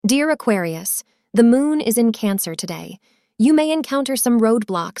Dear Aquarius, the moon is in Cancer today. You may encounter some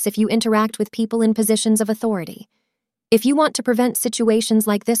roadblocks if you interact with people in positions of authority. If you want to prevent situations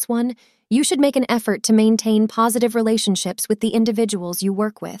like this one, you should make an effort to maintain positive relationships with the individuals you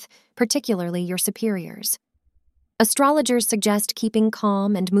work with, particularly your superiors. Astrologers suggest keeping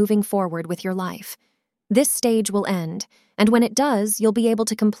calm and moving forward with your life. This stage will end, and when it does, you'll be able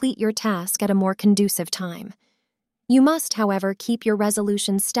to complete your task at a more conducive time. You must, however, keep your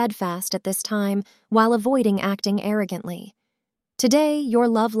resolutions steadfast at this time while avoiding acting arrogantly. Today, your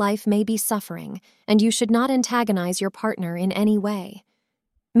love life may be suffering, and you should not antagonize your partner in any way.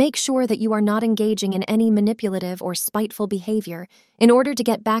 Make sure that you are not engaging in any manipulative or spiteful behavior in order to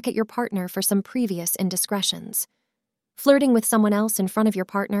get back at your partner for some previous indiscretions. Flirting with someone else in front of your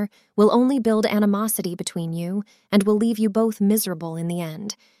partner will only build animosity between you and will leave you both miserable in the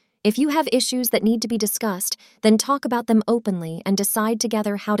end. If you have issues that need to be discussed, then talk about them openly and decide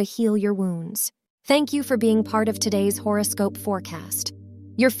together how to heal your wounds. Thank you for being part of today's horoscope forecast.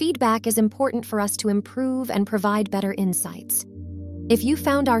 Your feedback is important for us to improve and provide better insights. If you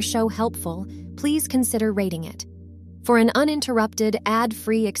found our show helpful, please consider rating it. For an uninterrupted,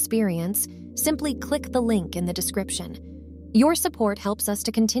 ad-free experience, simply click the link in the description. Your support helps us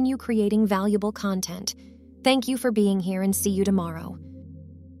to continue creating valuable content. Thank you for being here and see you tomorrow.